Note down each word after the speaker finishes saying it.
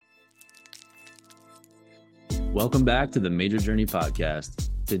Welcome back to the Major Journey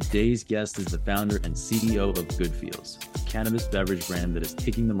podcast. Today's guest is the founder and CEO of Good Feels, a cannabis beverage brand that is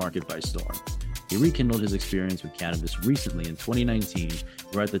taking the market by storm. He rekindled his experience with cannabis recently in 2019,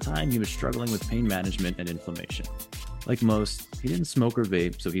 where at the time he was struggling with pain management and inflammation. Like most, he didn't smoke or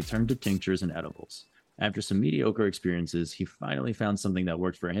vape, so he turned to tinctures and edibles. After some mediocre experiences, he finally found something that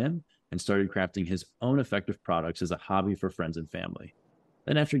worked for him and started crafting his own effective products as a hobby for friends and family.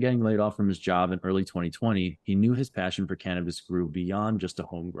 Then after getting laid off from his job in early 2020, he knew his passion for cannabis grew beyond just a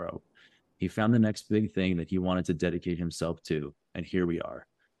home grow. He found the next big thing that he wanted to dedicate himself to, and here we are.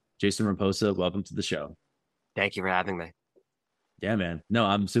 Jason Reposa, welcome to the show. Thank you for having me. Yeah, man. No,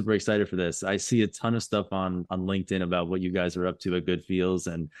 I'm super excited for this. I see a ton of stuff on LinkedIn about what you guys are up to at Good Feels,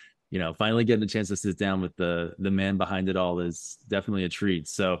 and finally getting a chance to sit down with the man behind it all is definitely a treat.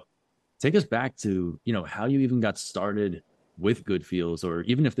 So, take us back to how you even got started with Good Feels, or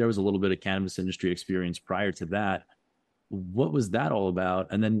even if there was a little bit of cannabis industry experience prior to that. What was that all about?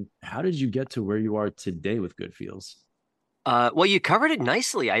 And then how did you get to where you are today with Good Feels? Well, you covered it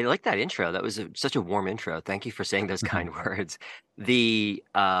nicely. I like that intro. That was such a warm intro. Thank you for saying those kind words.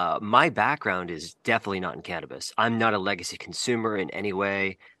 My background is definitely not in cannabis. I'm not a legacy consumer in any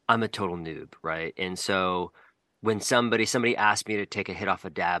way. I'm a total noob, right? And so when somebody asked me to take a hit off a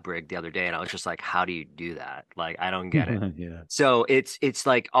dab rig the other day, and I was just like, how do you do that? Like, I don't get it. Yeah. So it's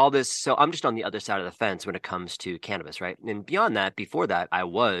like all this. So I'm just on the other side of the fence when it comes to cannabis, right? And beyond that, before that, I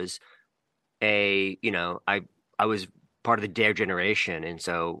was I was part of the Dare generation. And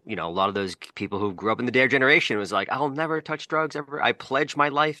so, a lot of those people who grew up in the Dare generation was like, I'll never touch drugs ever. I pledge my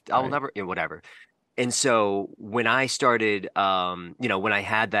life. I'll Right. never, whatever. And so when I started, when I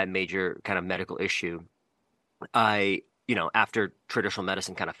had that major kind of medical issue, after traditional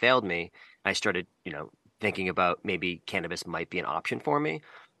medicine kind of failed me, I started, thinking about maybe cannabis might be an option for me.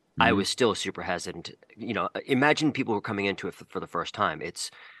 I Hmm. was still super hesitant. Imagine people who are coming into it for the first time. It's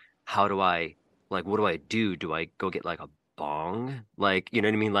how do I what do I do? Do I go get like a bong? Like, you know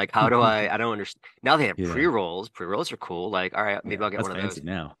what I mean? Like, how do I don't understand. Now they have Yeah. pre-rolls. Pre-rolls are cool. Like, all right, maybe Yeah. I'll get That's one of those. fancy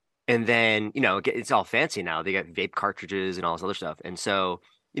now. And then, it's all fancy now. They got vape cartridges and all this other stuff. And so,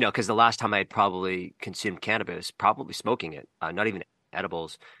 because the last time I had probably consumed cannabis, probably smoking it, not even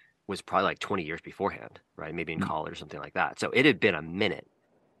edibles, was probably like 20 years beforehand, right? Maybe in Mm. college or something like that. So it had been a minute.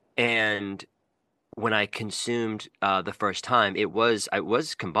 And when I consumed the first time, I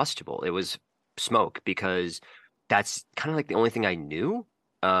was combustible. It was smoke because that's kind of like the only thing I knew.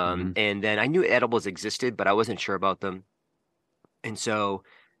 Mhm. And then I knew edibles existed, but I wasn't sure about them. And so,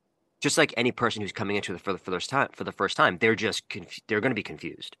 just like any person who's coming into it for the first time, they're going to be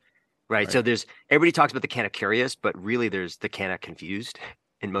confused, right? So Right. there's everybody talks about the can of curious, but really there's the can of confused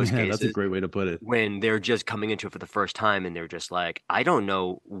in most Yeah, that's a cases great way to put it. when they're just coming into it for the first time and they're just like, I don't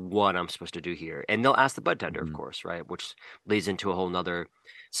know what I'm supposed to do here. And they'll ask the bud tender, of Mhm. course, right? Which leads into a whole nother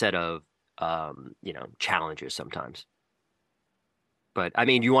set of challenges sometimes. But I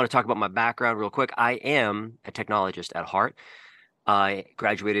mean, you want to talk about my background real quick? I am a technologist at heart. I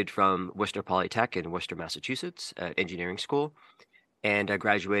graduated from Worcester Polytech in Worcester, Massachusetts, engineering school. And I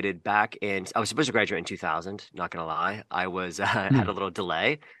graduated I was supposed to graduate in 2000, not gonna lie. I was had a little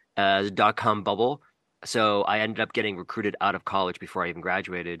delay, the dot-com bubble. So I ended up getting recruited out of college before I even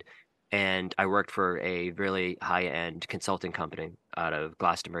graduated. And I worked for a really high-end consulting company out of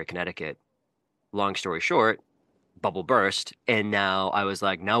Glastonbury, Connecticut. Long story short, bubble burst. And now I was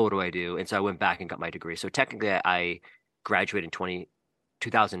like, now what do I do? And so I went back and got my degree. So technically I graduated in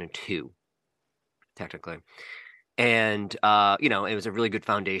 2002, technically. And it was a really good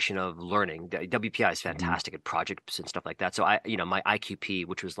foundation of learning. The WPI is Mhm. fantastic at projects and stuff like that. So my IQP,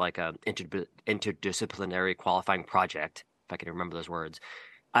 which was like a interdisciplinary qualifying project, if I can remember those words,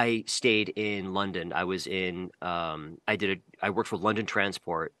 I stayed in London. I worked for London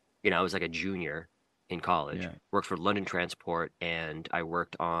Transport. I was like a junior in college. Yeah. Worked for London Transport, and I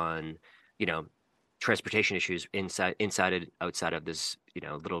worked on, you know, transportation issues inside and outside of this,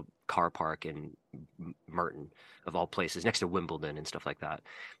 little car park in Merton, of all places, next to Wimbledon and stuff like that.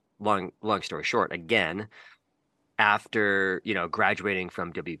 Long story short, again, after graduating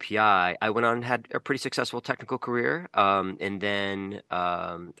from WPI, I went on and had a pretty successful technical career. And then,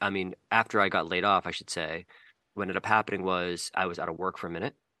 I mean, after I got laid off, I should say, what ended up happening was I was out of work for a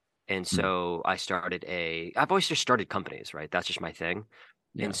minute, and Mm. so I've always just started companies, right? That's just my thing.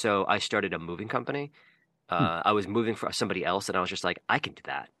 And Yeah. so I started a moving company. Hmm. I was moving for somebody else, and I was just like, I can do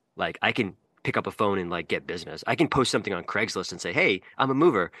that. Like, I can pick up a phone and like get business. I can post something on Craigslist and say, "Hey, I'm a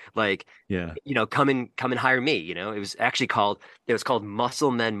mover. Like, Yeah. come and hire me." It was called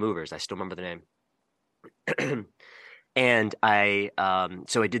Muscle Men Movers. I still remember the name. And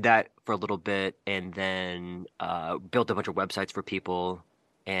so I did that for a little bit, and then built a bunch of websites for people,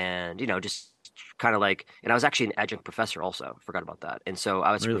 and just kind of like, and I was actually an adjunct professor also. Forgot about that. And so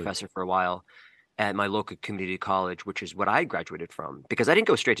I was a Really? professor for a while at my local community college, which is what I graduated from, because I didn't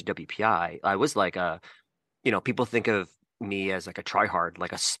go straight to WPI. I was like people think of me as like a tryhard,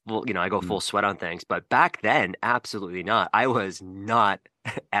 like I go full Mm. sweat on things. But back then, absolutely not. I was not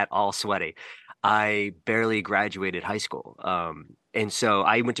at all sweaty. I barely graduated high school. And so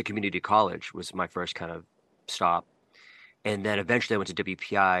I went to community college was my first kind of stop. And then eventually I went to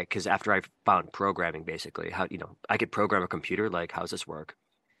WPI because after I found programming, basically, how, I could program a computer, like, how's this work?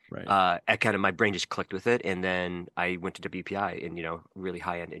 Right. I kind of, my brain just clicked with it. And then I went to WPI in, really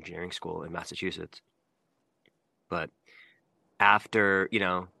high-end engineering school in Massachusetts. But after,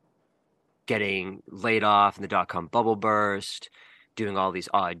 getting laid off in the dot-com bubble burst, doing all these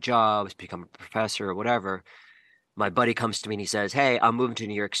odd jobs, become a professor or whatever, my buddy comes to me and he says, "Hey, I'm moving to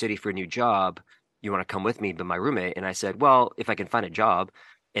New York City for a new job. You want to come with me, be my roommate?" And I said, "Well, if I can find a job."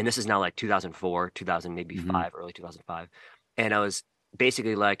 And this is now like 2004, 2000, maybe Hmm. five, early 2005. And I was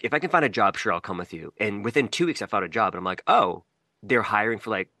basically like, if I can find a job, sure, I'll come with you. And within 2 weeks, I found a job, and I'm like, oh, they're hiring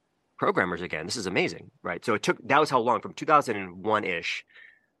for like programmers again. This is amazing, right? So that was how long, from 2001-ish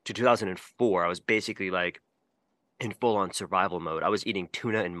to 2004. I was basically like in full on survival mode. I was eating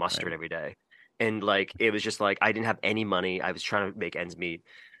tuna and mustard Right. every day. And like it was just like I didn't have any money. I was trying to make ends meet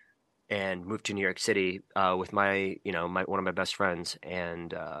and moved to New York City with my one of my best friends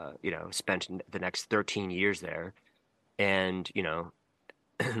and spent the next 13 years there. And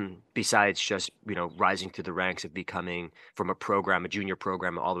besides just rising through the ranks of becoming from a junior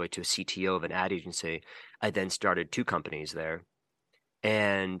programmer all the way to a CTO of an ad agency, I then started two companies there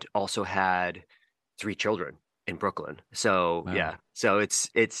and also had three children in Brooklyn. So Wow. yeah, so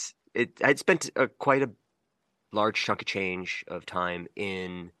I'd spent quite a large chunk of change of time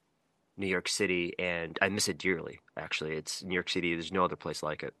in New York City, and I miss it dearly. Actually, it's New York City. There's no other place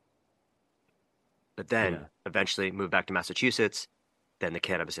like it. But then Yeah. eventually moved back to Massachusetts. Then the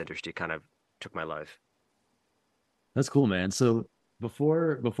cannabis industry kind of took my life. That's cool, man. So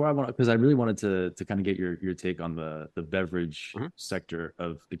before I want, because I really wanted to kind of get your take on the beverage Mhm. sector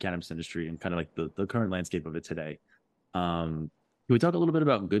of the cannabis industry and kind of like the current landscape of it today. Can we talk a little bit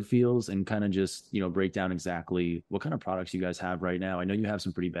about Good Feels and kind of just, break down exactly what kind of products you guys have right now? I know you have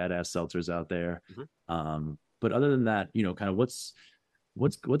some pretty badass seltzers out there. Mhm. But other than that, kind of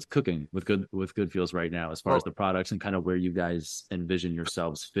what's cooking with Good Feels right now as far as Well, the products and kind of where you guys envision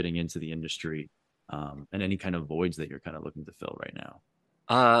yourselves fitting into the industry, and any kind of voids that you're kind of looking to fill right now.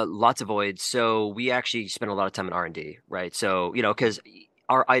 lots of voids. So we actually spend a lot of time in R&D, right? So, because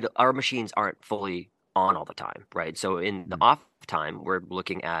our machines aren't fully on all the time, right? So in the Mm. off time, we're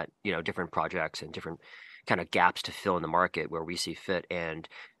looking at, different projects and different kind of gaps to fill in the market where we see fit. And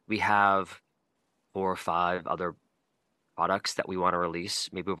we have 4 or 5 other products that we want to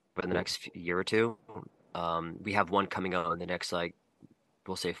release maybe over the Cool. next year or two. We have one coming out in the next, like,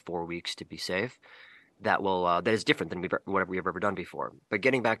 we'll say 4 weeks to be safe that is different than whatever we've ever done before. But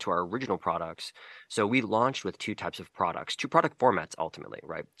getting back to our original products, so we launched with two types of products, two product formats ultimately,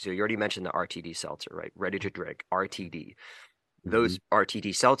 right? So you already mentioned the RTD seltzer, right? Ready to drink, RTD. Hmm. Those RTD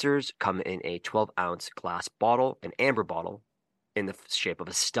seltzers come in a 12-ounce glass bottle, an amber bottle, in the shape of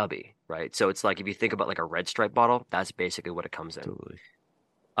a stubby, right? So it's like if you think about like a red stripe bottle, that's basically what it comes in. Totally.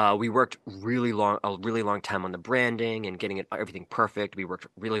 We worked a really long time on the branding and getting everything perfect. We worked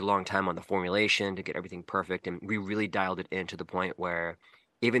really long time on the formulation to get everything perfect, and we really dialed it in to the point where,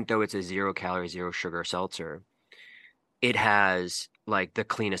 even though it's a 0 calorie, zero sugar seltzer, it has like the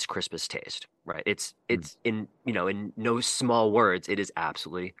cleanest, crispest taste, right? Mm. It's in no small words, it is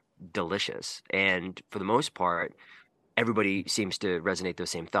absolutely delicious, and for the most part, everybody seems to resonate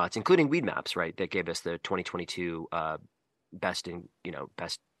those same thoughts, including Weed Maps, right? That gave us the 2022 best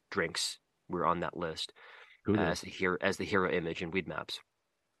drinks. We're on that list Kudos. as the hero image in Weed Maps.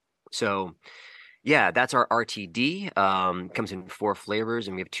 So yeah, that's our RTD. Comes in 4 flavors,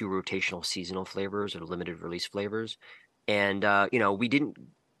 and we have two rotational seasonal flavors or limited release flavors. And we didn't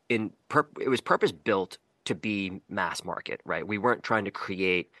it was purpose built to be mass market, right? We weren't trying to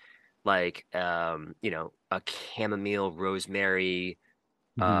create like a chamomile, rosemary,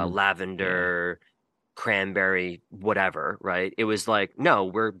 Hmm. Yeah. lavender, cranberry, whatever, right? It was like, no,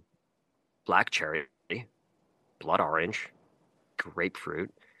 we're black cherry, blood orange,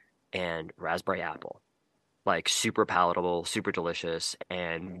 grapefruit, and raspberry apple. Like super palatable, super delicious,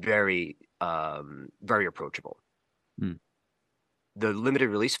 and very approachable. Mm. The limited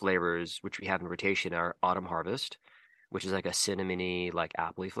release flavors, which we have in rotation, are Autumn Harvest, which is like a cinnamony, like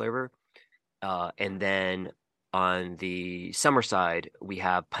appley flavor. And then on the summer side, we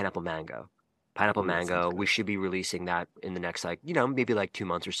have pineapple mango. Pineapple Oh, that sounds mango, we good. should be releasing that in the next, like, maybe like 2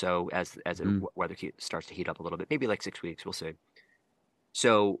 months or so as the Hmm. weather starts to heat up a little bit, maybe like 6 weeks, we'll see.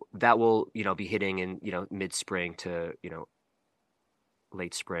 So that will, be hitting in, mid spring to,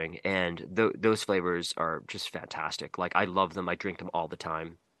 late spring. And those flavors are just fantastic. Like I love them. I drink them all the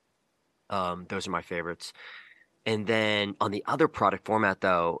time. Those are my favorites. And then on the other product format,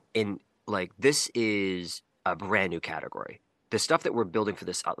 though, in like this is a brand new category. The stuff that we're building for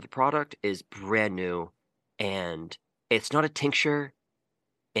this other product is brand new, and it's not a tincture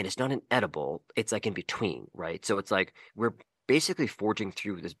and it's not an edible. It's like in between, right? So it's like we're basically forging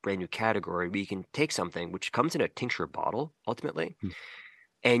through this brand new category where you can take something which comes in a tincture bottle ultimately,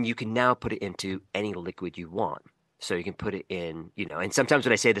 and you can now put it into any liquid you want. So you can put it in, and sometimes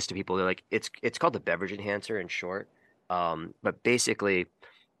when I say this to people, they're like, it's called the beverage enhancer in short. But basically,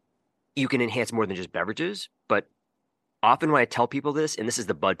 you can enhance more than just beverages. But often when I tell people this, and this is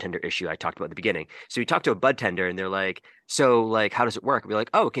the bud tender issue I talked about at the beginning. So you talk to a bud tender and they're like, so like, how does it work? We're like,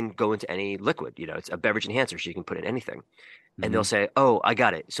 oh, it can go into any liquid. It's a beverage enhancer, so you can put in anything. And they'll Hmm. say, oh, I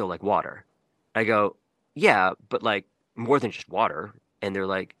got it. So like water. I go, yeah, but like more than just water. And they're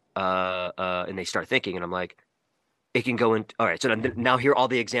like, and they start thinking, and I'm like, it can go in. All right, so now here all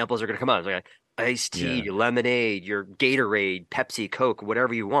the examples are going to come out. It's like iced Yeah. tea, lemonade, your Gatorade, Pepsi, Coke,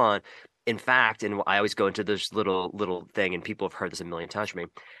 whatever you want. In fact, and I always go into this little thing, and people have heard this a million times from me.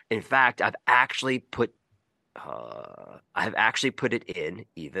 In fact, I've actually put it in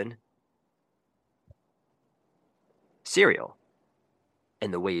even cereal,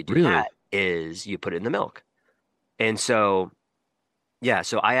 and the way you do Really? that is you put it in the milk. And so yeah,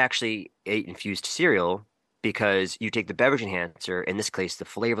 so I actually ate infused cereal because you take the beverage enhancer, in this case, the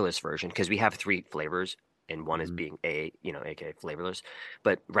flavorless version, because we have three flavors, and one is Hmm. being aka flavorless,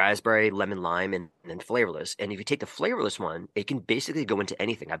 but raspberry, lemon, lime, and then flavorless. And if you take the flavorless one, it can basically go into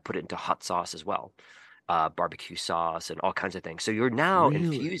anything. I put it into hot sauce as well, barbecue sauce, and all kinds of things. So you're now Really?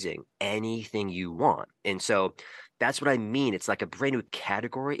 infusing anything you want. And so that's what I mean. It's like a brand new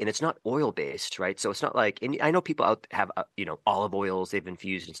category, and it's not oil based, right? So it's not like, and I know people out have, olive oils they've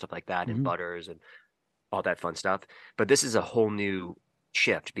infused and stuff like that, and Hmm. butters and all that fun stuff. But this is a whole new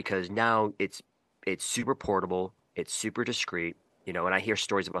shift because now it's super portable, it's super discreet, and I hear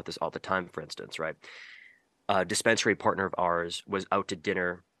stories about this all the time, for instance, right? A dispensary partner of ours was out to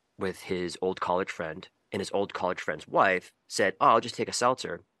dinner with his old college friend, and his old college friend's wife said, "Oh, I'll just take a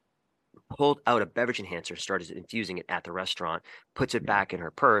seltzer." Pulled out a beverage enhancer, started infusing it at the restaurant, puts it Yeah. back in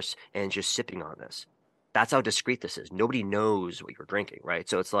her purse, and just sipping on this. That's how discreet this is. Nobody knows what you're drinking, right?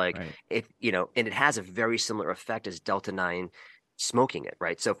 So it's like Right. if and it has a very similar effect as Delta 9 smoking it,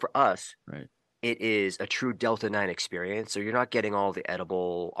 right? So for us, Right. it is a true Delta 9 experience. So you're not getting all the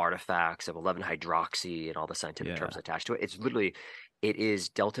edible artifacts of 11 hydroxy and all the scientific terms Yeah. attached to it. It is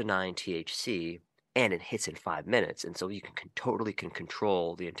Delta 9 THC, and it hits in 5 minutes. And so you totally can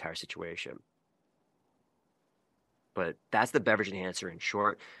control the entire situation. But that's the beverage enhancer in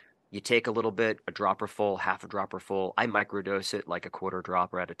short. You take a little bit, a dropper full, half a dropper full. I microdose it like a quarter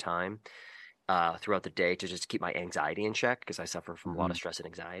dropper at a time throughout the day to just keep my anxiety in check because I suffer from a lot Hmm. of stress and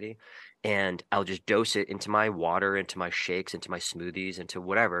anxiety. And I'll just dose it into my water, into my shakes, into my smoothies, into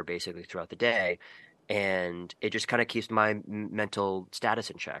whatever basically throughout the day. And it just kind of keeps my mental status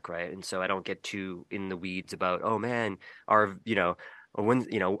in check, right? And so I don't get too in the weeds about, oh man, our, when,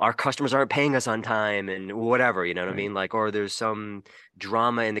 our customers aren't paying us on time and whatever, you know what I Right. mean? Like, or there's some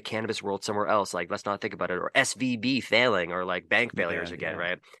drama in the cannabis world somewhere else. Like, let's not think about it. Or SVB failing or like bank failures Yeah. again, Yeah.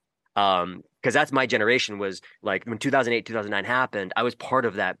 right? Because that's my generation was like when 2008, 2009 happened, I was part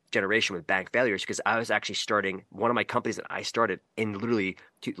of that generation with bank failures because I was actually starting one of my companies that I started in literally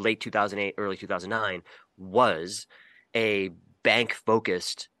late 2008, early 2009 was a bank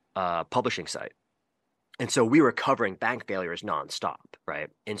focused publishing site. And so we were covering bank failures nonstop, right?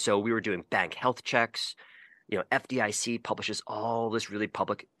 And so we were doing bank health checks. FDIC publishes all this really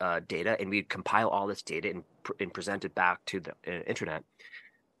public data, and we'd compile all this data and present it back to the internet.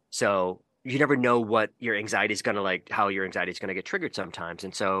 So you never know what your anxiety is going to like, how your anxiety is going to get triggered sometimes.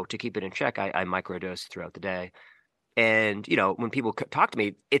 And so to keep it in check, I microdose throughout the day. And, when people talk to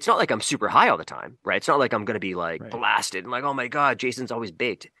me, it's not like I'm super high all the time, right? It's not like I'm going to be like Right. blasted and like, oh my God, Jason's always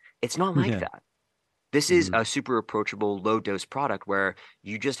baked. It's not like Yeah. that. This is Hmm. a super approachable low dose product where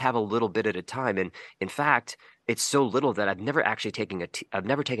you just have a little bit at a time. And in fact, it's so little that I've never taken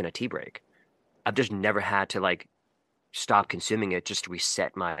a tea break. I've just never had to like stop consuming it just to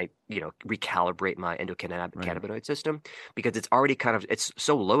reset my, recalibrate my Right. endocannabinoid system because it's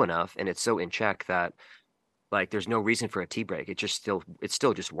so low enough and it's so in check that like there's no reason for a tea break. It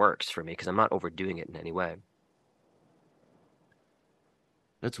still just works for me because I'm not overdoing it in any way.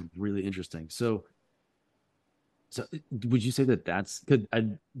 That's really interesting. So would you say that that's could I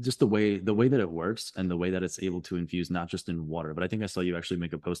just the way that it works and the way that it's able to infuse not just in water, but I think I saw you actually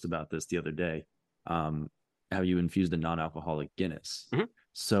make a post about this the other day, um, how you infused a non-alcoholic Guinness. Mhm.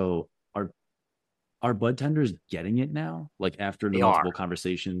 So are bud tenders getting it now? Like after the They are. multiple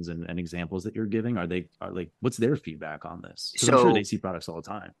conversations and examples that you're giving, are like what's their feedback on this? Because I'm sure they So see products all the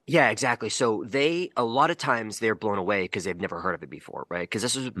time. yeah, exactly. So a lot of times they're blown away because they've never heard of it before, right? Because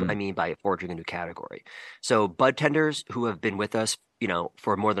this is what I Mm, mean by forging a new category. So bud tenders who have been with us,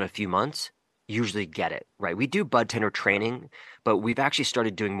 for more than a few months usually get it, right? We do bud tender wow, training, but we've actually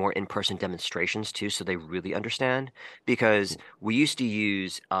started doing more in-person demonstrations too, so they really understand. Because cool. we used to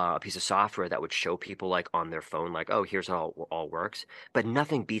use a piece of software that would show people like on their phone, like, oh, here's how it all works. But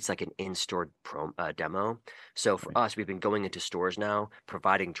nothing beats like an in-store demo. So for Right. us, we've been going into stores now,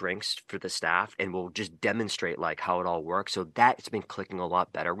 providing drinks for the staff, and we'll just demonstrate like how it all works. So that's been clicking a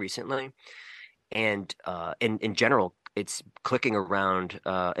lot better recently. And in general, it's clicking around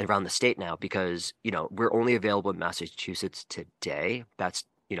the state now because we're only available in Massachusetts today. That's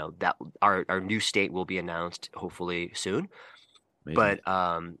that our new state will be announced hopefully soon. Amazing.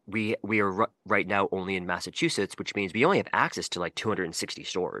 But we are right now only in Massachusetts, which means we only have access to like 260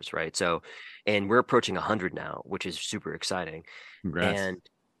 stores, right? So, and we're approaching 100 now, which is super exciting. Congrats. And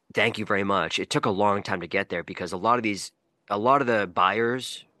thank you very much. It took a long time to get there because a lot of the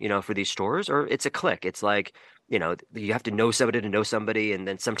buyers, for these stores, or it's a click. It's like, you have to know somebody to know somebody, and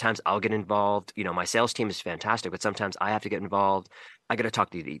then sometimes I'll get involved. My sales team is fantastic, but sometimes I have to get involved. I got to talk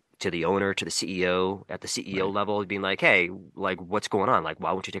to the owner, to the CEO at the CEO Right. level, being like, hey, like what's going on? Like,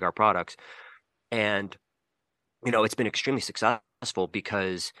 why won't you take our products? And it's been extremely successful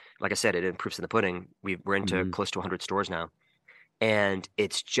because, like I said, it improves in the pudding. We're into Hmm. close to 100 stores now, and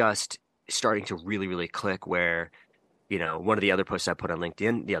it's just starting to really, really click where, one of the other posts I put on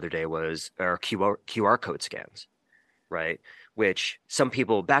LinkedIn the other day was our QR code scans, right? Which some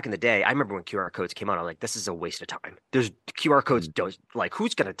people back in the day, I remember when QR codes came out, I'm like, this is a waste of time. There's QR codes Mm, don't like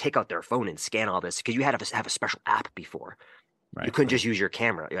who's gonna take out their phone and scan all this? Because you had to have a special app before. You right. couldn't Right. just use your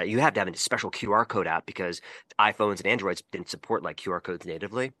camera. Right? You had to have a special QR code app because iPhones and Androids didn't support like QR codes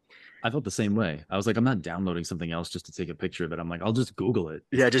natively. I felt the same way. I was like, I'm not downloading something else just to take a picture of it. I'm like, I'll just Google it.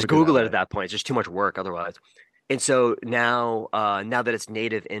 It's Yeah, just quicker that Google it at way. that point. It's just too much work otherwise. And so now that it's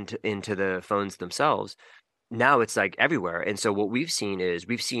native into the phones themselves, now it's like everywhere. And so what we've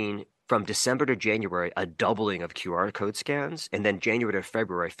seen from December to January a doubling of QR code scans, and then January to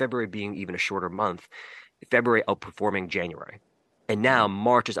February being even a shorter month, February outperforming January. And now Wow.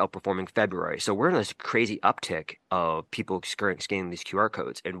 March is outperforming February. So we're in this crazy uptick of people scanning these QR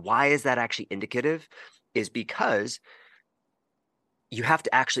codes. And why is that actually indicative? Is because you have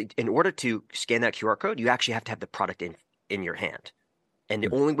to actually, in order to scan that QR code, you actually have to have the product in your hand. And the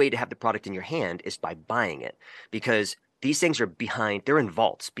Mm, only way to have the product in your hand is by buying it because these things are they're in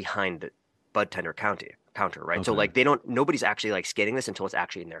vaults behind the bud tender counter, right? So okay. like nobody's actually like scanning this until it's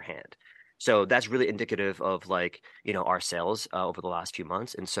actually in their hand. So that's really indicative of like, our sales over the last few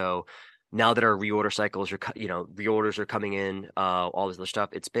months. And so now that our reorder cycles are, reorders are coming in, all this other stuff,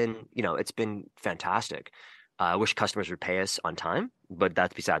 it's been fantastic. I wish customers would pay us on time, but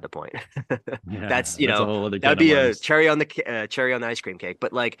that's beside the point. Yeah, That's, that's a whole other that would can of be a worms. cherry on the ice cream cake.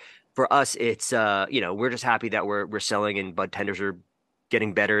 But like for us, it's we're just happy that we're selling and bud tenders are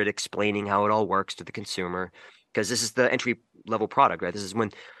getting better at explaining how it all works to the consumer because this is the entry level product, right? This is when,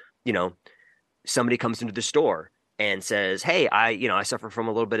 you know, somebody comes into the store and says, "Hey, I suffer from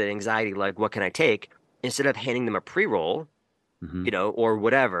a little bit of anxiety. Like, what can I take?" Instead of handing them a pre-roll, Hmm. or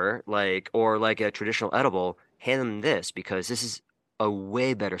whatever, or like a traditional edible, hand them this because this is a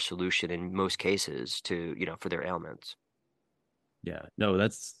way better solution in most cases to, for their ailments. Yeah, no,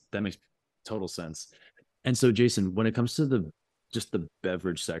 that makes total sense. And so, Jason, when it comes to the just the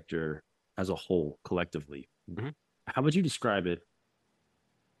beverage sector as a whole, collectively, Hmm. how would you describe it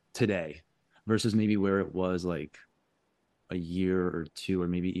today versus maybe where it was like a year or two, or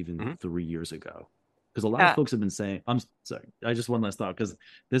maybe even Hmm. 3 years ago? Because a lot of Yeah. folks have been saying, I'm sorry, I just one last thought, because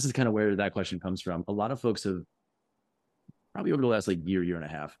this is kind of where that question comes from. A lot of folks have probably over the last like year and a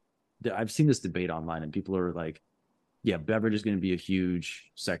half, I've seen this debate online, and people are like, yeah, beverage is going to be a huge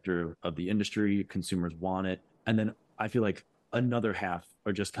sector of the industry. Consumers want it. And then I feel like another half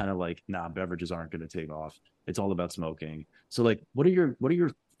are just kind of like, nah, beverages aren't going to take off. It's all about smoking. So like, what are your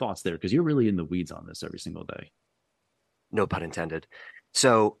thoughts there? Because you're really in the weeds on this every single day. No pun intended.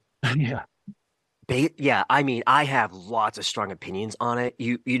 So, Yeah, yeah, I mean, I have lots of strong opinions on it.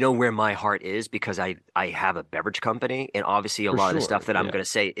 You know where my heart is because I have a beverage company, and obviously a for lot of the stuff sure. that I'm Yeah. going to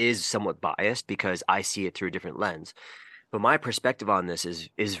say is somewhat biased because I see it through a different lens. But my perspective on this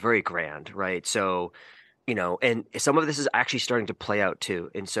is very grand, right? So, and some of this is actually starting to play out too.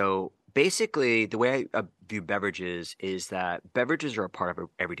 And so basically the way I view beverages is that beverages are a part of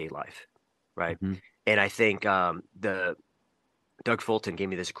everyday life, right? Hmm. And I think the Doug Fulton gave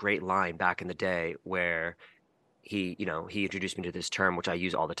me this great line back in the day where he introduced me to this term, which I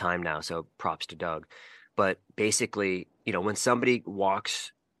use all the time now. So props to Doug. But basically, when somebody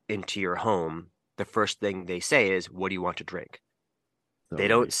walks into your home, the first thing they say is, "What do you want to drink?" So They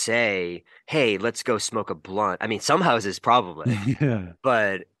don't right. say, "Hey, let's go smoke a blunt." I mean, some houses probably, Yeah.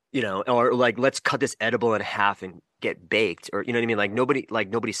 but or like, "Let's cut this edible in half and get baked," or you know what I mean? Like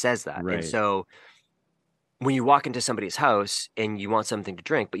nobody says that. And Right. so when you walk into somebody's house and you want something to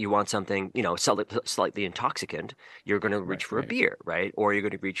drink, but you want something, slightly intoxicant, you're going to Right. reach for a Right. beer, right? Or you're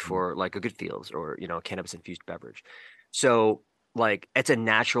going to reach Mhm. for like a Goodfields or, a cannabis infused beverage. So like it's a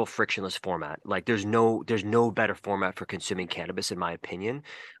natural frictionless format. Like there's no better format for consuming cannabis, in my opinion.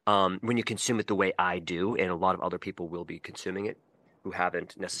 When you consume it the way I do, and a lot of other people will be consuming it who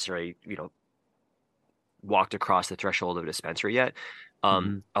haven't necessarily, walked across the threshold of a dispensary yet.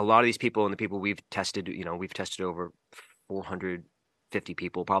 Mhm. A lot of these people and the people we've tested over 450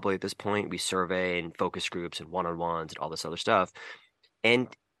 people probably at this point. We survey and focus groups and one-on-ones and all this other stuff.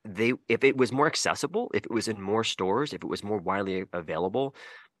 And if it was more accessible, if it was in more stores, if it was more widely available,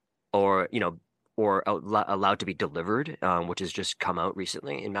 or allowed to be delivered, which has just come out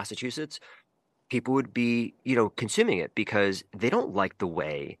recently in Massachusetts, people would be, consuming it because they don't like the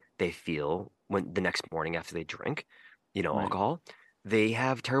way they feel when the next morning after they drink, Right. alcohol. They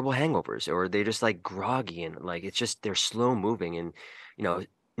have terrible hangovers or they're just like groggy and like it's just they're slow moving and you know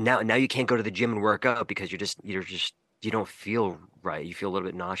now you can't go to the gym and work out because you don't feel right. You feel a little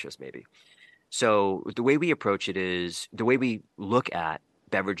bit nauseous maybe. So the way we approach it is the way we look at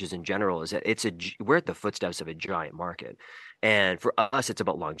beverages in general is that we're at the footsteps of a giant market. And for us, it's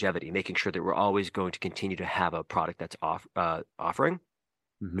about longevity, making sure that we're always going to continue to have a product that's offering.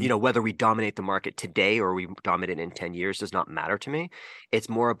 Mhm. Whether we dominate the market today or we dominate it in 10 years does not matter to me. It's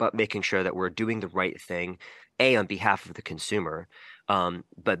more about making sure that we're doing the right thing, A, on behalf of the consumer,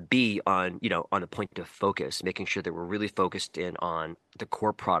 but B, on a point of focus, making sure that we're really focused in on the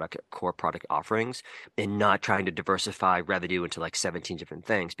core product offerings and not trying to diversify revenue into like 17 different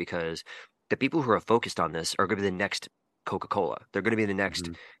things because the people who are focused on this are going to be the next Coca-Cola. They're going to be the next,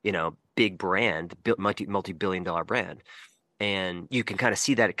 Mhm. big brand, multi-billion dollar brand. And you can kind of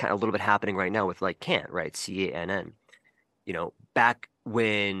see that kind of a little bit happening right now with like Can, right? Cann. Back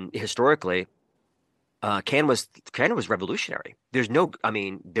when historically, Can was revolutionary. I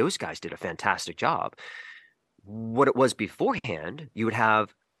mean, those guys did a fantastic job. What it was beforehand, you would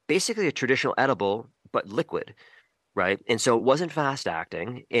have basically a traditional edible, but liquid, right? And so it wasn't fast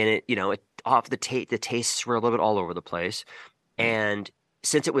acting, and it off the tastes were a little bit all over the place. Right. And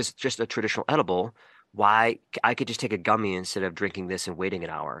since it was just a traditional edible, why I could just take a gummy instead of drinking this and waiting an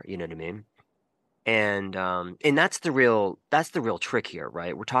hour, you know what I mean? And that's the real trick here,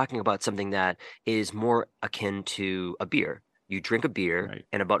 right? We're talking about something that is more akin to a beer. You drink a beer, Right.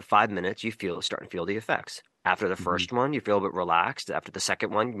 and about 5 minutes, you starting to feel the effects. After the Mhm. first one, you feel a bit relaxed. After the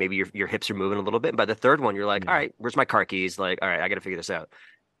second one, maybe your hips are moving a little bit. By the third one, you're like, all Yeah. right, where's my car keys? Like, all right, I got to figure this out.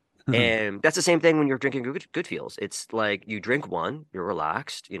 And that's the same thing when you're drinking good feels. It's like you drink one, you're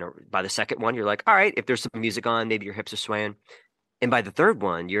relaxed. By the second one, you're like, all right, if there's some music on, maybe your hips are swaying. And by the third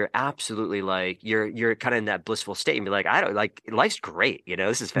one, you're absolutely like you're kind of in that blissful state and be like, I don't like life's great,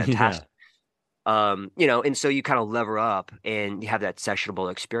 this is Yeah. fantastic. And so you kind of lever up and you have that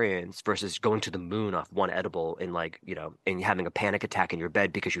sessionable experience versus going to the moon off one edible and like, and having a panic attack in your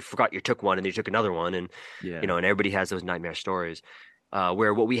bed because you forgot you took one and then you took another one and Yeah. and everybody has those nightmare stories.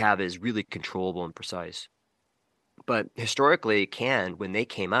 Where what we have is really controllable and precise. But historically, when they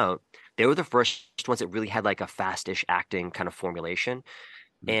came out, they were the first ones that really had like a fastish acting kind of formulation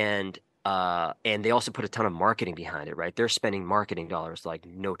Right. and they also put a ton of marketing behind it, right? They're spending marketing dollars like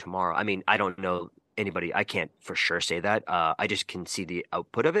no tomorrow. I mean, I don't know anybody, I can't for sure say that. I just can see the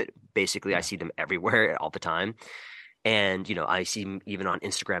output of it. Basically, I Yeah. see them everywhere all the time. And, I see them even on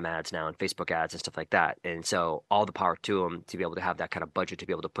Instagram ads now and Facebook ads and stuff like that. And so all the power to them to be able to have that kind of budget to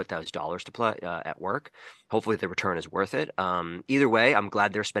be able to put those dollars to play at work. Hopefully the return is worth it. Either way, I'm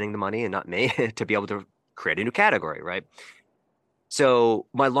glad they're spending the money and not me to be able to create a new category, right? So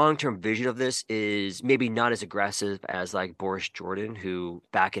my long-term vision of this is maybe not as aggressive as like Boris Jordan, who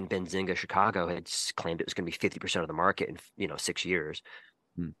back in Benzinga, Chicago, had claimed it was going to be 50% of the market in, 6 years.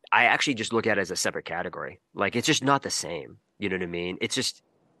 Mm. I actually just look at it as a separate category. Like it's just not the same. You know what I mean? It's just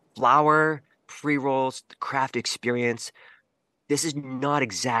flour, pre-rolls, the craft experience. This is not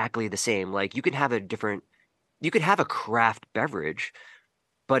exactly the same. Like you can have a different you could have a craft beverage,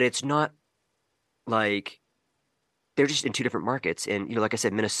 but it's not like they're just in two different markets. And like I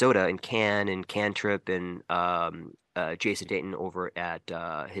said, Minnesota and Cantrip and Jason Dayton over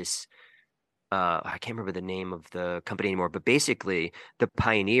at his I can't remember the name of the company anymore, but basically the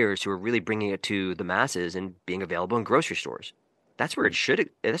pioneers who are really bringing it to the masses and being available in grocery stores. That's where it should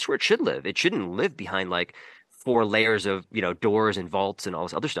live. It shouldn't live behind like four layers of, doors and vaults and all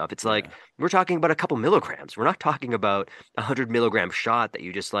this other stuff. It's like Yeah. we're talking about a couple milligrams. We're not talking about 100 milligram shot that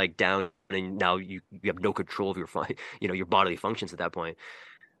you just like down and now you have no control of your your bodily functions at that point.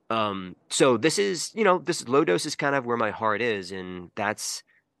 So this low dose is kind of where my heart is, and that's,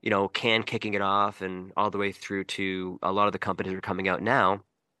 Can kicking it off and all the way through to a lot of the companies that are coming out now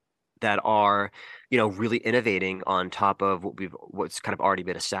that are, really innovating on top of what's kind of already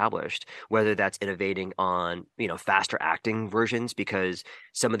been established, whether that's innovating on, faster acting versions, because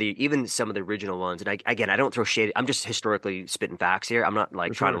even some of the original ones, and I don't throw shade, I'm just historically spitting facts here. I'm not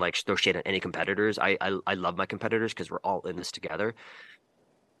like For trying to sure. like throw shade at any competitors. I love my competitors because we're all in this together.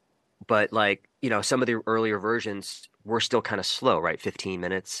 But like, some of the earlier versions were still kind of slow, right? 15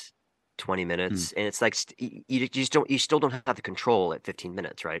 minutes, 20 Mm. minutes. And it's like you still don't have the control at 15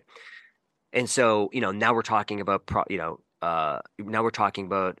 minutes, right? And so, now we're talking about now we're talking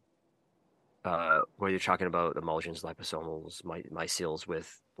about where you're talking about emulsions, liposomals, micelles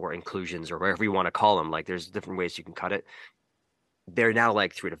with or inclusions or whatever you want to call them. Like there's different ways you can cut it. They're now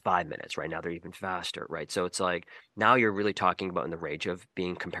like 3 to 5 minutes. Right now they're even faster, right? So it's like now you're really talking about in the range of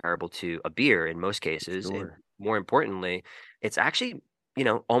being comparable to a beer in most cases, and Sure. more importantly, it's actually,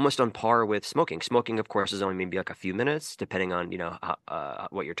 almost on par with smoking. Smoking, of course, is only maybe like a few minutes, depending on,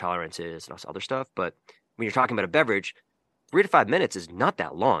 what your tolerance is and all this other stuff. But when you're talking about a beverage, 3 to 5 minutes is not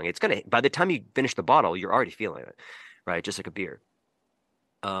that long. It's gonna By the time you finish the bottle, you're already feeling it, right? Just like a beer.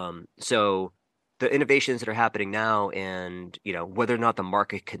 So the innovations that are happening now and, whether or not the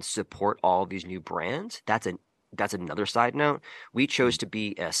market can support all these new brands, that's another side note. We chose Mm. to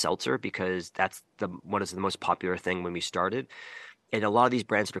be a seltzer because that's the what is the most popular thing when we started. And a lot of these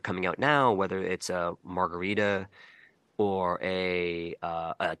brands that are coming out now, whether it's a margarita or a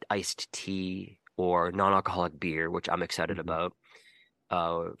iced tea or non-alcoholic beer, which I'm excited Mhm. about,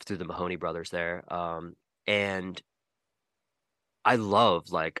 through the Mahoney brothers there. And I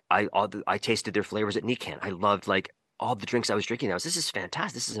love like I tasted their flavors at Nikan. I loved like all the drinks I was drinking. This is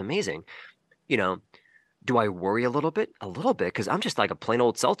fantastic. This is amazing. You know, do I worry a little bit? A little bit, because I'm just like a plain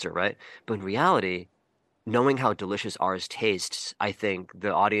old seltzer, right? But in reality, knowing how delicious ours tastes, I think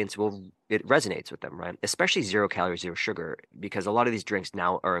the audience it resonates with them, right? Especially 0 calories, zero sugar, because a lot of these drinks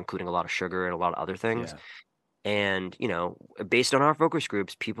now are including a lot of sugar and a lot of other things. Yeah. And, based on our focus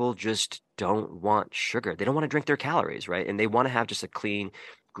groups, people just don't want sugar. They don't want to drink their calories, right? And they want to have just a clean,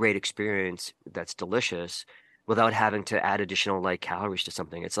 great experience that's delicious without having to add additional like calories to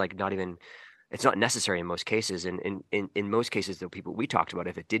something. It's not necessary in most cases. And in most cases, the people we talked about,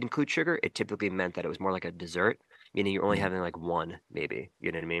 if it did include sugar, it typically meant that it was more like a dessert, meaning you're only Mm. having like one, maybe,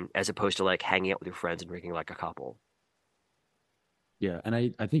 you know what I mean? As opposed to like hanging out with your friends and drinking like a couple. Yeah. And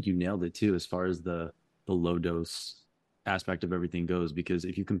I think you nailed it too, as far as the low dose aspect of everything goes, because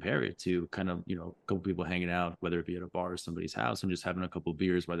if you compare it to kind of, a couple people hanging out, whether it be at a bar or somebody's house and just having a couple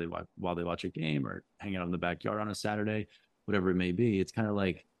beers while they watch a game or hanging out in the backyard on a Saturday, whatever it may be, it's kind of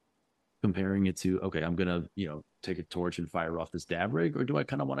like comparing it to, okay, I'm gonna, take a torch and fire off this dab rig, or do I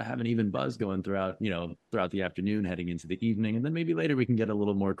kind of want to have an even buzz going throughout the afternoon, heading into the evening, and then maybe later we can get a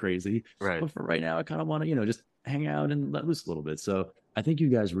little more crazy. Right. But for right now, I kind of want to, just hang out and let loose a little bit. So I think you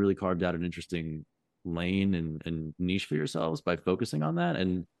guys really carved out an interesting lane and niche for yourselves by focusing on that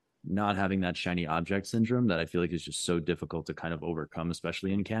and not having that shiny object syndrome that I feel like is just so difficult to kind of overcome,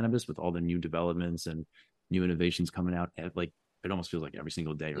 especially in cannabis with all the new developments and new innovations coming out. Like it almost feels like every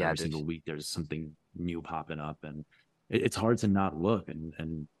single day or Yeah, every dude. single week there's something new popping up, and it's hard to not look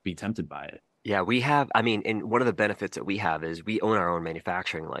and be tempted by it. Yeah, I mean, and one of the benefits that we have is we own our own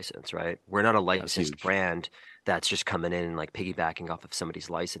manufacturing license, right? We're not a That's licensed huge. brand that's just coming in and like piggybacking off of somebody's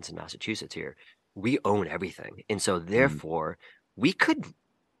license in Massachusetts here. We own everything. And so Mm. therefore, we could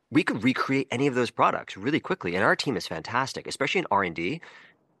we could recreate any of those products really quickly. And our team is fantastic, especially in R&D.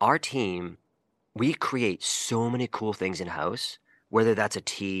 Our team, we create so many cool things in-house, whether that's a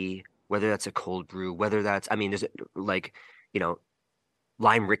tea, whether that's a cold brew, whether that's, I mean, there's like, you know,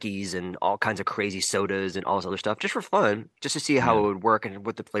 lime rickeys and all kinds of crazy sodas and all this other stuff just for fun, just to see how Yeah. it would work and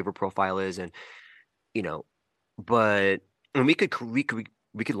what the flavor profile is. And, you know, but and we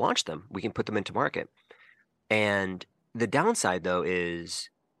could launch them. We can put them into market. And the downside though is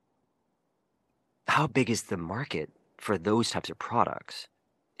how big is the market for those types of products?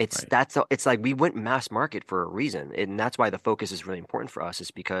 Right. It's like we went mass market for a reason, and that's why the focus is really important for us.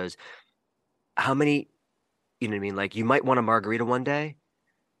 Is because how many, you know what I mean? Like you might want a margarita one day,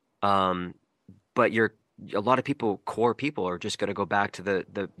 um, but a lot of people, core people, are just going to go back to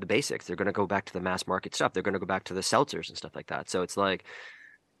the basics. They're going to go back to the mass market stuff. They're going to go back to the seltzers and stuff like that. So it's like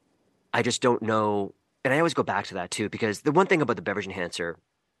I just don't know, and I always go back to that too because the one thing about the beverage enhancer,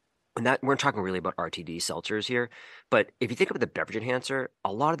 and that we're talking really about RTD seltzers here, but if you think about the beverage enhancer,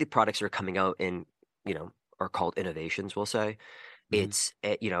 a lot of the products that are coming out in, you know, are called innovations, we'll say. Hmm. It's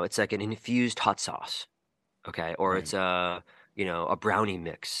like an infused hot sauce, okay, or Right. it's a brownie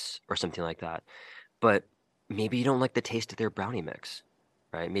mix or something like that. But maybe you don't like the taste of their brownie mix,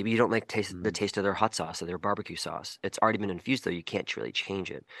 right? Maybe you don't like the Hmm. taste of their hot sauce or their barbecue sauce. It's already been infused, though. You can't really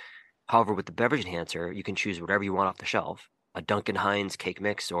change it. However, with the beverage enhancer, you can choose whatever you want off the shelf, a Duncan Hines cake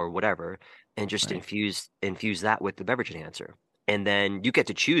mix or whatever, and just Right. infuse that with the beverage enhancer. And then you get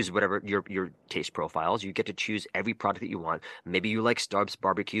to choose whatever your taste profiles. You get to choose every product that you want. Maybe you like Stubbs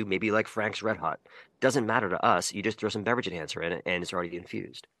barbecue, maybe you like Frank's Red Hot. Doesn't matter to us. You just throw some beverage enhancer in it and it's already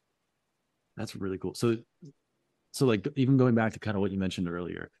infused. That's really cool. So like even going back to kind of what you mentioned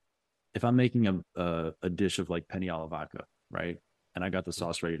earlier, if I'm making a dish of like penne alla vodka, right? And I got the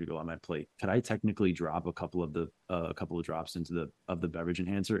sauce ready to go on my plate, could I technically drop a couple of drops into the beverage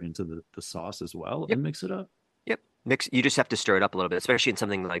enhancer into the sauce as well Yep. and mix it up? Yep. Mix. You just have to stir it up a little bit, especially in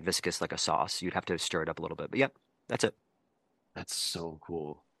something like viscous, like a sauce. You'd have to stir it up a little bit. But yep, that's it. That's so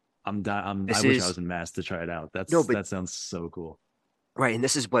cool. I This wish I is was in Mass to try it out. no, but That sounds so cool. right, and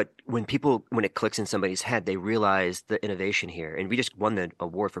this is what when it clicks in somebody's head, they realize the innovation here. And we just won the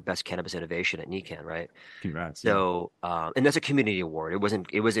award for best cannabis innovation at NECANN, right? Congrats. Yeah. So, and that's a community award. It wasn't,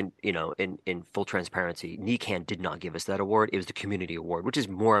 in full transparency, NECANN did not give us that award. It was the community award, which is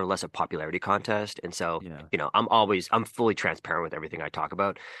more or less a popularity contest. And so, Yeah. I'm fully transparent with everything I talk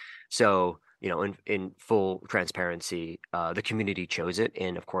about. So, in full transparency, the community chose it,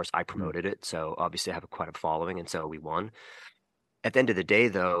 and of course, I Hmm. promoted it. So obviously, I have quite a following, and so we won. At the end of the day,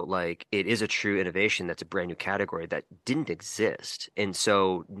 though, like it is a true innovation that's a brand new category that didn't exist. And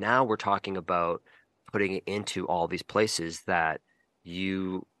so now we're talking about putting it into all these places that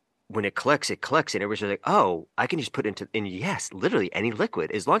you, when it clicks, and everybody's like, oh, I can just put in, yes, literally any liquid,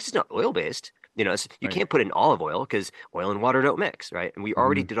 as long as it's not oil based. You Right. can't put in olive oil because oil and water don't mix, right? And we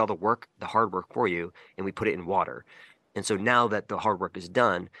already Hmm. did all the work, the hard work for you, and we put it in water. And so now that the hard work is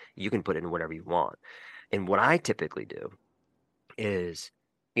done, you can put it in whatever you want. And what I typically do is,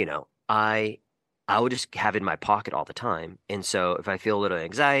 I will just have it in my pocket all the time. And so if I feel a little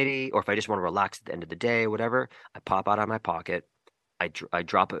anxiety or if I just want to relax at the end of the day or whatever, I pop out of my pocket. I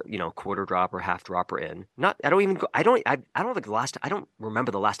drop a, quarter drop or half dropper in. Not I don't even go I don't think I don't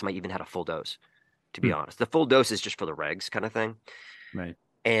remember the last time I even had a full dose, to be Hmm. honest. The full dose is just for the regs kind of thing. Right.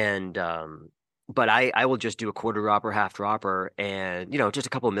 And but I will just do a quarter dropper, half dropper, and just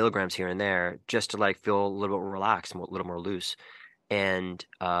a couple of milligrams here and there just to like feel a little bit more relaxed, a little more loose. And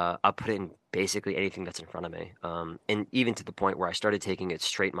I'll put it in basically anything that's in front of me. And even to the point where I started taking it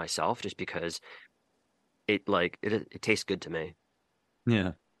straight myself, just because it tastes good to me.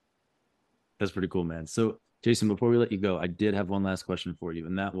 Yeah. That's pretty cool, man. So, Jason, before we let you go, I did have one last question for you,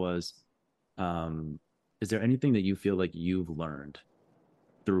 and that was, um, is there anything that you feel like you've learned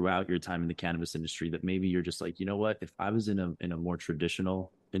throughout your time in the cannabis industry that maybe you're just like, you know what, if I was in a more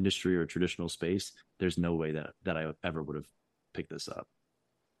traditional industry or traditional space, there's no way that I ever would have picked this up.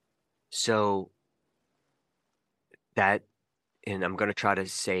 So that, and I'm gonna try to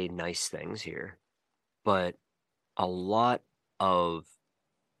say nice things here, but a lot of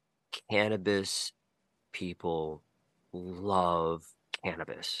cannabis people love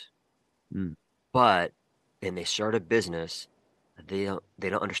cannabis, Mm, but and they start a business, they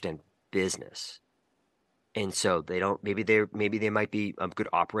don't understand business. And so they don't maybe they might be a good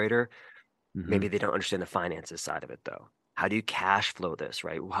operator. hmm. Maybe they don't understand the finances side of it though. How do you cash flow this,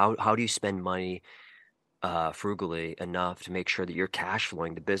 right? How do you spend money frugally enough to make sure that you're cash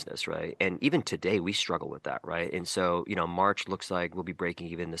flowing the business, right? And even today we struggle with that, right? And so, March looks like we'll be breaking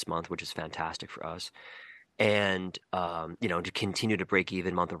even this month, which is fantastic for us. And to continue to break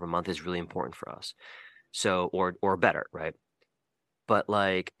even month over month is really important for us. So, or better, right? But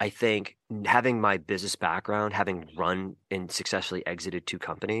like I think having my business background, having run and successfully exited two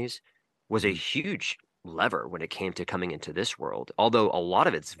companies was a Hmm. huge lever when it came to coming into this world. Although a lot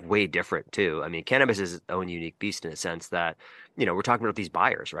of it's way different too. I mean, cannabis is its own unique beast in a sense that, we're talking about these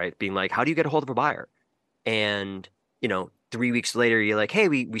buyers, right? Being like, how do you get a hold of a buyer? And, 3 weeks later, you're like, hey,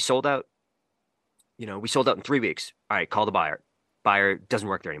 we sold out, we sold out in 3 weeks. All right, call the buyer. Buyer doesn't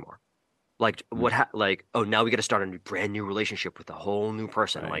work there anymore. Like Mm. like, oh, now we got to start a brand new relationship with a whole new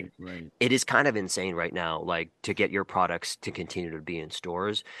person. Like Right, right. it is kind of insane right now, like to get your products to continue to be in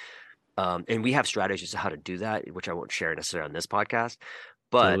stores. And we have strategies of how to do that, which I won't share necessarily on this podcast.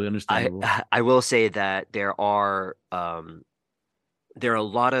 But Totally understandable. I will say that there are a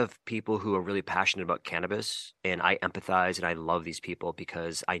lot of people who are really passionate about cannabis, and I empathize and I love these people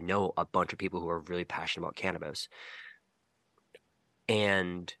because I know a bunch of people who are really passionate about cannabis.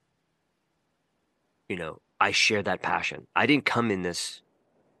 And, I share that passion. I didn't come in this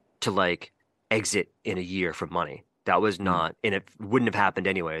to like exit in a year for money. That was Mm. not, and it wouldn't have happened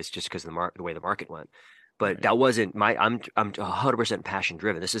anyways, just because the way the market went. But Right. that wasn't I'm 100% passion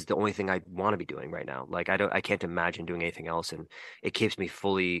driven. This is the only thing I want to be doing right now. Like I can't imagine doing anything else, and it keeps me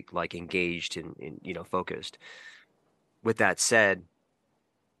fully like engaged and focused. With that said,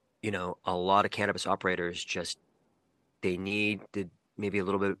 a lot of cannabis operators just they need to maybe a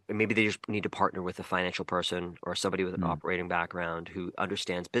little bit, maybe they just need to partner with a financial person or somebody with an Mm. operating background who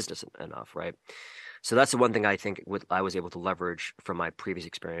understands business enough, right? So that's the one thing I think I was able to leverage from my previous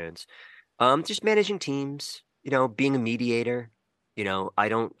experience. Just managing teams, being a mediator.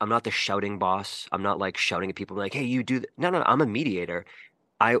 I'm not the shouting boss. I'm not like shouting at people like, hey, you do no, no, I'm a mediator.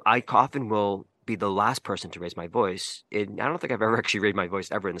 I often will be the last person to raise my voice. And I don't think I've ever actually raised my voice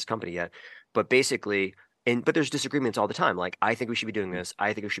ever in this company yet. But basically, but there's disagreements all the time. Like, I think we should be doing Mm. this.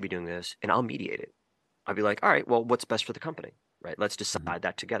 I think we should be doing this, and I'll mediate it. I'll be like, all right, well, what's best for the company, right? Let's Mhm. decide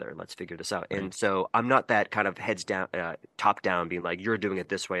that together. Let's figure this out. Right. And so I'm not that kind of heads down, top down, being like, you're doing it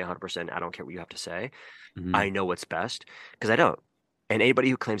this way 100%. I don't care what you have to say. Hmm. I know what's best because I don't. And anybody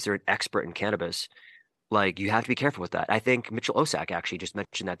who claims they're an expert in cannabis, like you have to be careful with that. I think Mitchell Osak actually just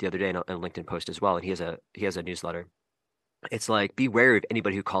mentioned that the other day in a LinkedIn post as well, and he has a newsletter. It's like be wary of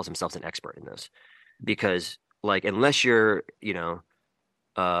anybody who calls themselves an expert in this because like unless you're,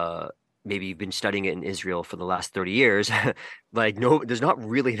 uh maybe you've been studying it in Israel for the last 30 years, like no, there's not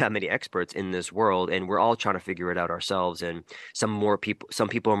really that many experts in this world, and we're all trying to figure it out ourselves. And some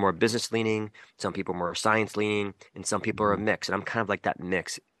people are more business leaning, some people are more science leaning, and some people are a Hmm. mix. And I'm kind of like that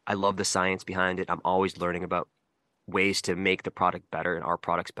mix. I love the science behind it. I'm always learning about ways to make the product better and our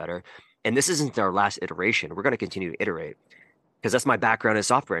products better. And this isn't our last iteration. We're going to continue to iterate because that's my background in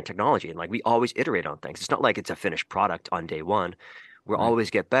software and technology. And like we always iterate on things. It's not like it's a finished product on day one. We'll Right. always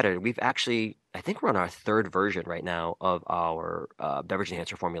get better. We've actually, I think we're on our third version right now of our beverage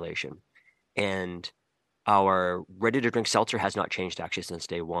enhancer formulation. And our ready to drink seltzer has not changed actually since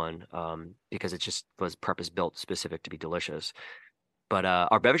day one, because it just was purpose built specific to be delicious. But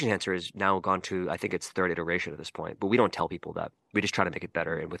our beverage enhancer has now gone to, I think it's third iteration at this point. But we don't tell people that. We just try to make it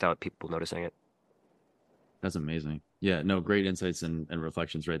better and without people noticing it. That's amazing. Yeah, no, great insights and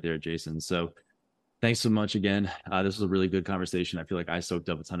reflections right there, Jason. So thanks so much again. This was a really good conversation. I feel like I soaked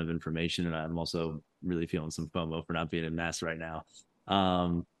up a ton of information, and I'm also really feeling some FOMO for not being in Mass right now.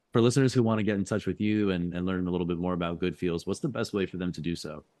 For listeners who want to get in touch with you and learn a little bit more about Good Feels, what's the best way for them to do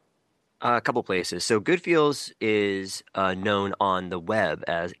so? A couple places. So Goodfeels is known on the web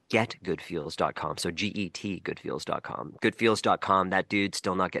as getgoodfeels.com. So Goodfeels.com. Goodfeels.com, that dude's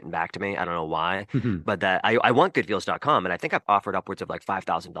still not getting back to me. I don't know why, but that I want goodfeels.com, and I think I've offered upwards of like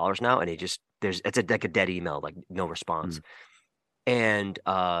 $5,000 now, and like a dead email, like no response. And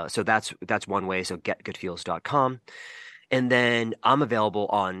so that's one way. So getgoodfeels.com. And then I'm available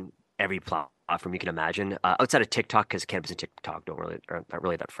on every platform you can imagine, outside of TikTok, because cannabis and TikTok are not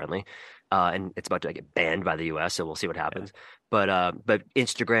really that friendly, and it's about to get banned by the U.S. So we'll see what Yeah. happens. But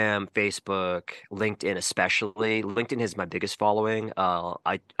Instagram, Facebook, LinkedIn, especially LinkedIn is my biggest following.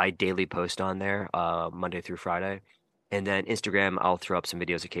 I daily post on there, Monday through Friday. And then Instagram, I'll throw up some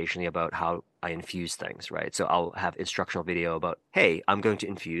videos occasionally about how I infuse things, right? So I'll have instructional video about, hey, I'm going to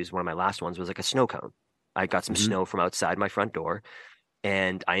infuse. One of my last ones was like a snow cone. I got some Hmm. snow from outside my front door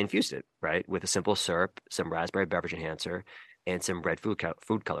and I infused it, right, with a simple syrup, some raspberry beverage enhancer, and some red food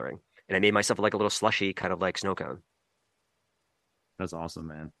coloring. And I made myself like a little slushy, kind of like snow cone. That's awesome,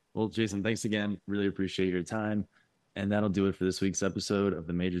 man. Well, Jason, thanks again. Really appreciate your time. And that'll do it for this week's episode of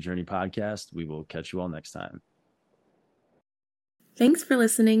the Major Journey podcast. We will catch you all next time. Thanks for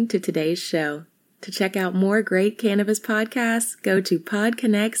listening to today's show. To check out more great cannabis podcasts, go to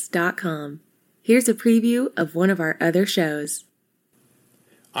podconnects.com. Here's a preview of one of our other shows.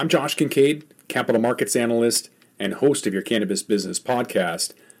 I'm Josh Kincaid, capital markets analyst and host of your cannabis business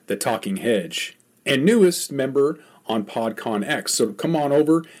podcast, The Talking Hedge, and newest member on PodCon X. So come on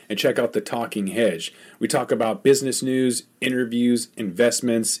over and check out The Talking Hedge. We talk about business news, interviews,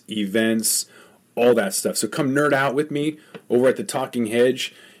 investments, events, all that stuff. So come nerd out with me over at The Talking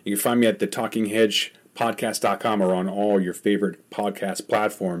Hedge. You can find me at The Talking Hedge cannabispodcast.com or on all your favorite podcast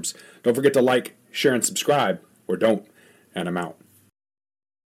platforms. Don't forget to like, share, and subscribe, or don't. And I'm out.